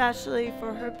 and especially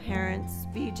for her parents,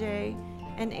 BJ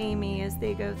and Amy, as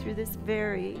they go through this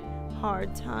very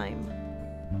hard time.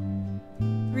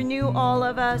 Renew all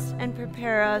of us and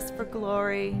prepare us for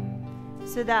glory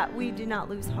so that we do not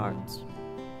lose heart.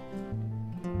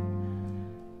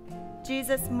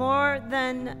 Jesus, more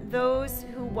than those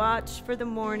who watch for the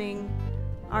morning,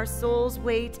 our souls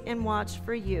wait and watch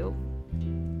for you.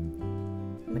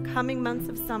 In the coming months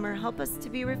of summer, help us to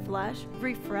be refreshed,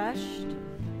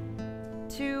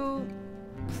 to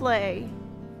play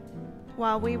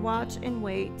while we watch and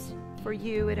wait for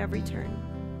you at every turn.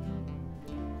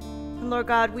 And Lord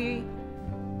God, you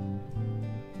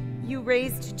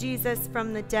raised Jesus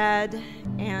from the dead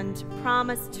and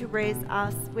promised to raise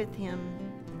us with him,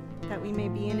 that we may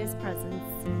be in his presence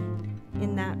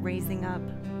in that raising up.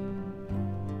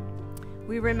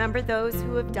 We remember those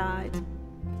who have died,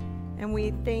 and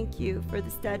we thank you for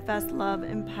the steadfast love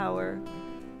and power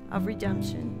of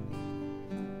redemption.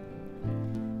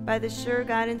 By the sure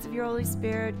guidance of your Holy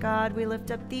Spirit, God, we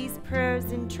lift up these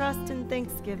prayers in trust and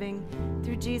thanksgiving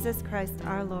through Jesus Christ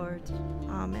our Lord.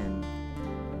 Amen.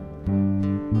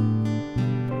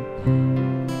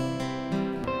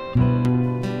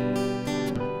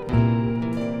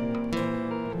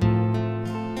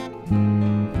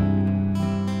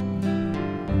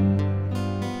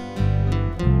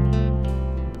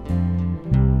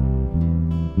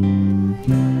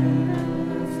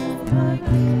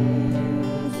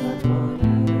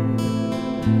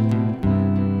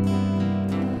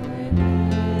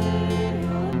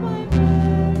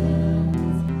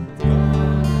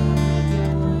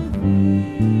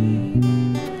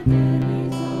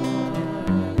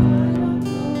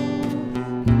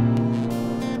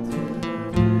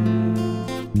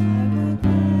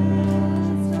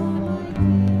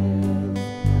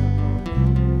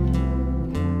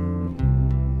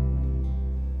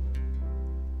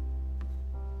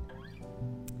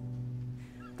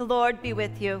 The Lord be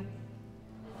with you.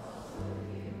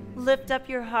 Lift up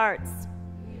your hearts.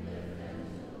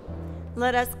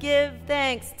 Let us give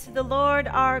thanks to the Lord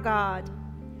our God.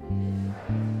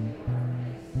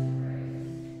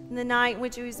 In the night in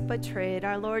which he was betrayed,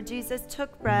 our Lord Jesus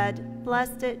took bread,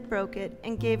 blessed it, broke it,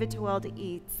 and gave it to all to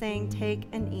eat, saying, "Take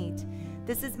and eat.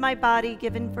 This is my body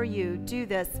given for you. Do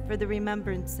this for the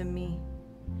remembrance of me."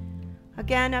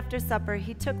 Again, after supper,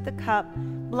 he took the cup,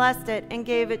 blessed it, and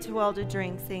gave it to all to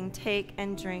drink, saying, "Take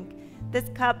and drink. This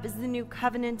cup is the new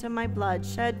covenant of my blood,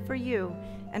 shed for you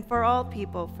and for all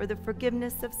people for the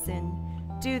forgiveness of sin.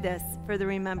 Do this for the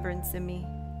remembrance of me.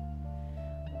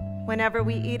 Whenever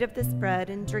we eat of this bread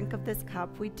and drink of this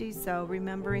cup, we do so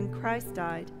remembering Christ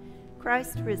died,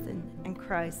 Christ risen, and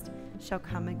Christ shall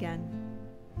come again.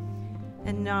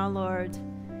 And now, Lord,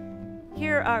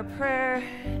 hear our prayer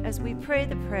as we pray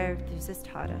the prayer Jesus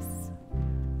taught us.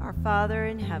 Our Father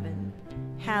in heaven,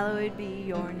 hallowed be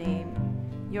your name.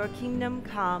 Your kingdom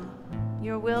come,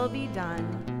 your will be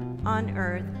done, on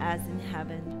earth as in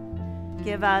heaven.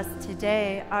 Give us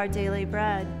today our daily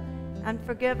bread, and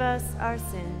forgive us our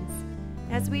sins,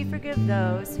 as we forgive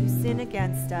those who sin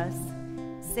against us.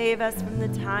 Save us from the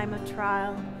time of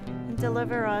trial, and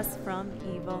deliver us from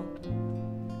evil.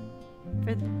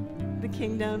 For the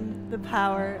kingdom, the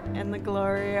power, and the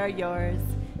glory are yours,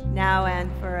 now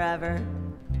and forever.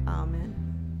 Amen.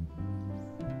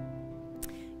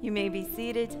 You may be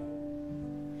seated.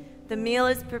 The meal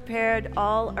is prepared.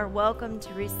 All are welcome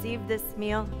to receive this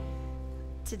meal.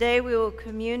 Today we will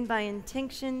commune by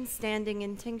intinction, standing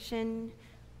intinction.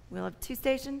 We'll have 2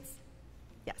 stations.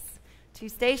 Yes, 2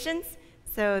 stations.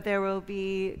 So there will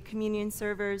be communion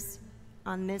servers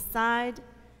on this side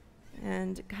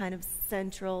and kind of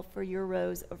central for your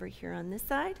rows over here on this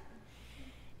side.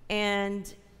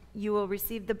 And you will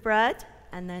receive the bread,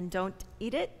 and then don't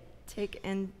eat it. Take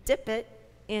and dip it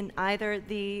in either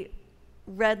the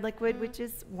red liquid, which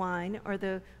is wine, or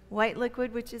the white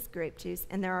liquid, which is grape juice.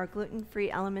 And there are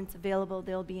gluten-free elements available.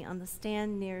 They'll be on the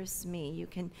stand nearest me. You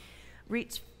can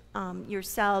reach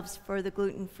yourselves for the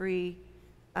gluten-free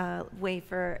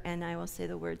wafer, and I will say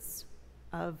the words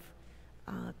of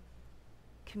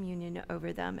communion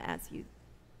over them as you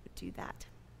do that.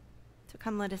 So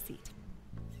come, let us eat.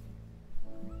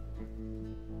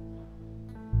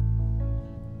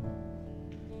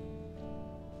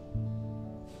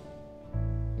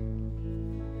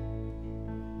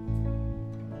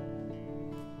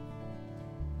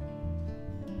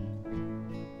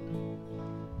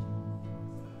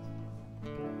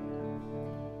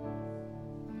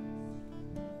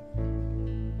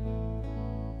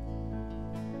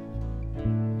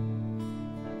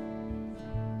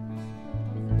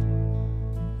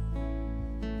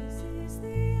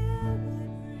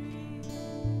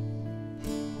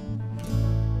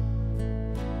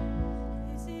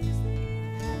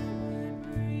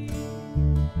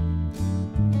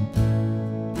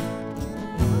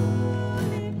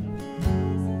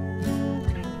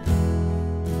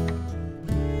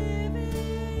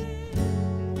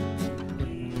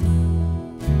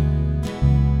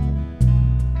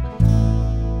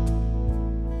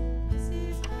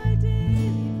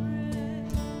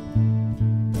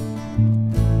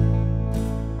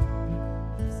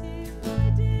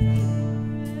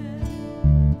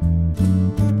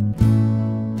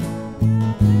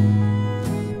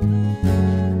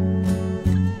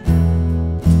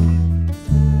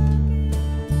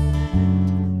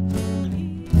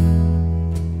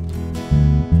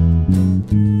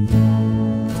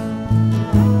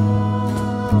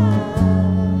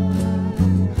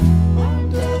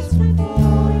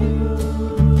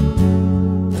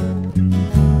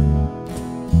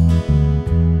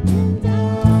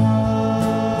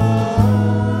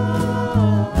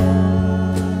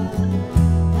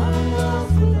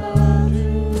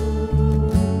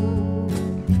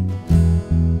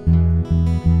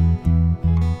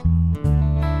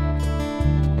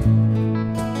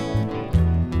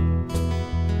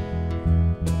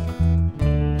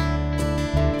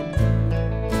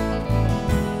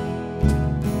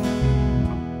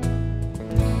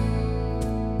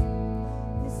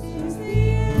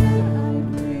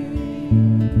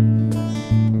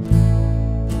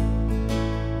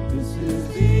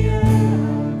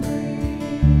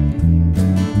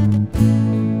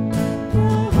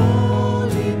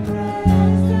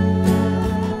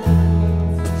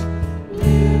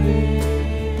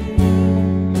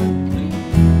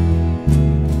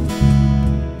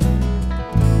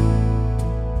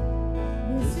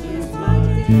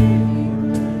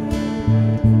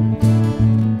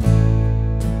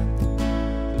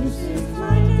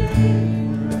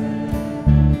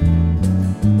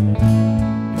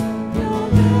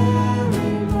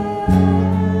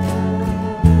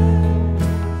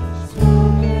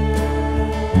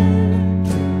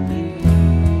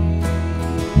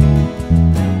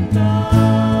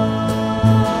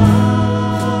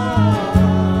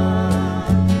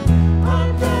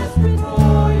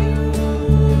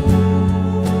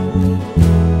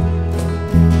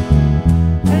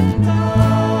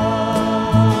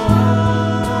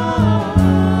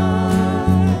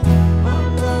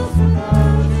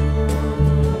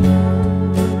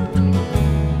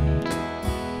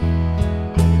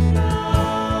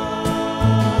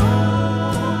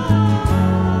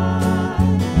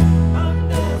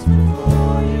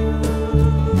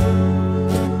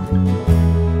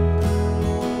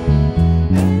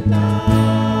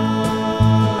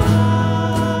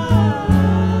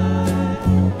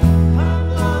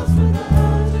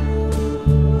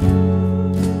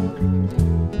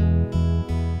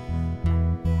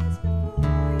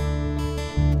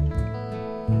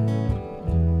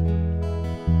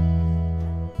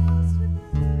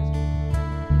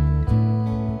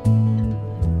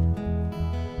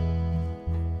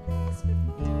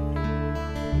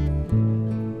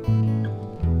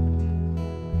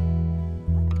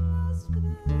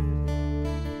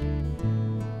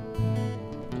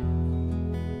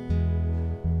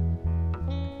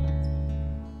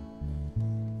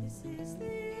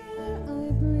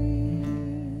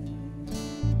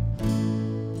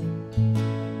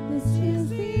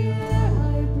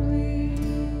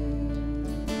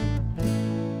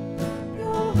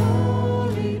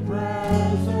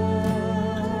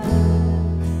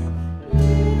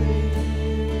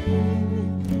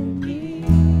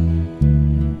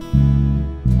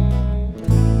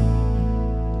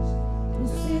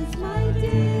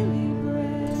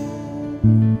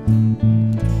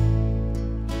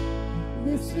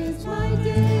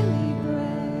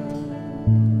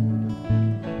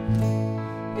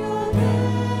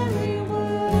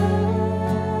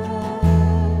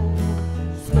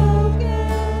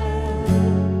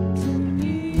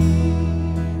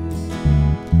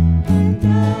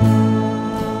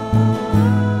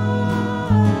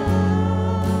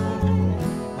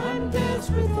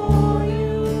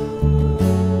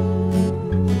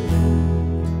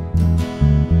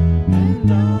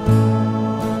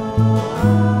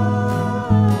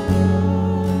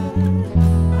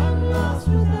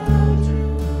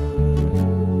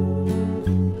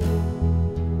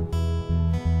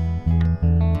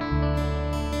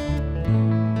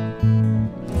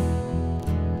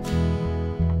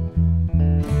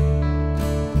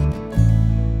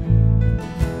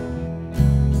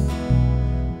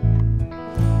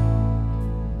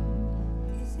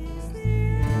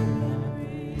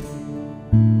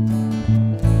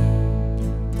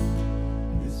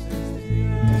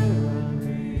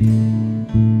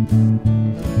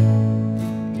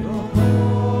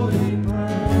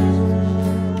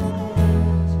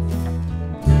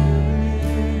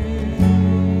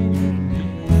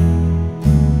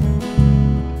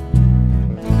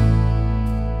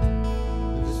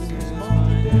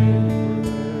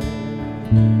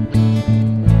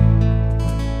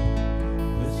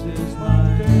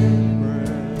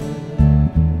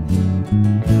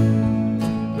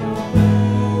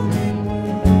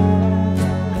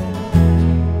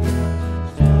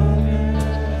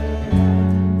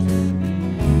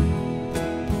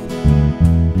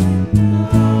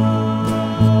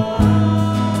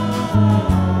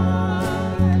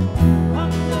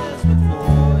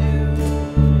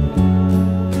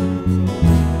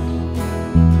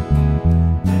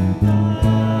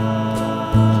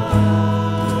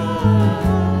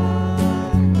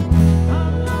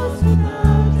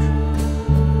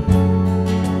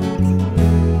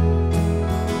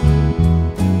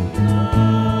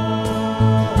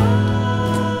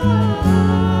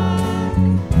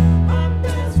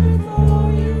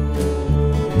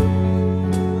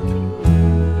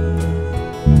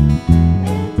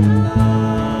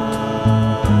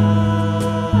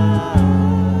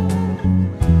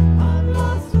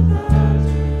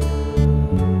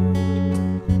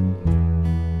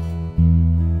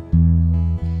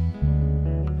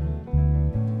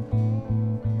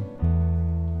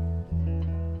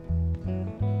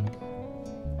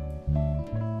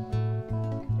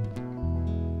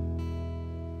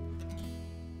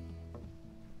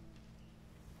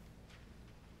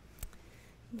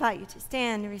 invite you to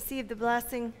stand and receive the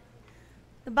blessing.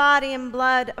 The body and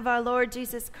blood of our Lord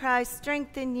Jesus Christ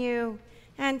strengthen you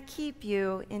and keep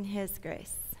you in his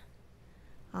grace.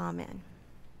 Amen.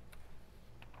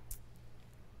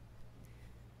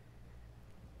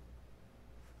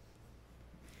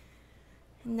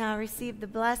 And now receive the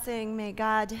blessing. May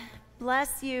God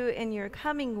bless you in your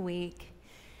coming week.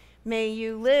 May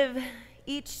you live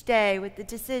each day with the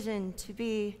decision to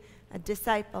be a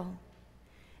disciple,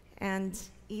 and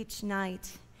each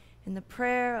night in the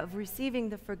prayer of receiving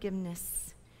the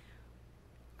forgiveness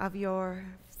of your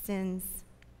sins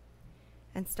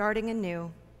and starting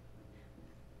anew.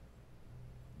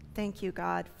 Thank you,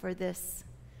 God, for this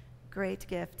great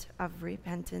gift of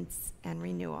repentance and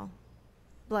renewal.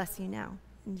 Bless you now.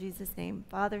 In Jesus' name,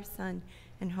 Father, Son,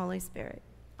 and Holy Spirit.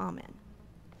 Amen.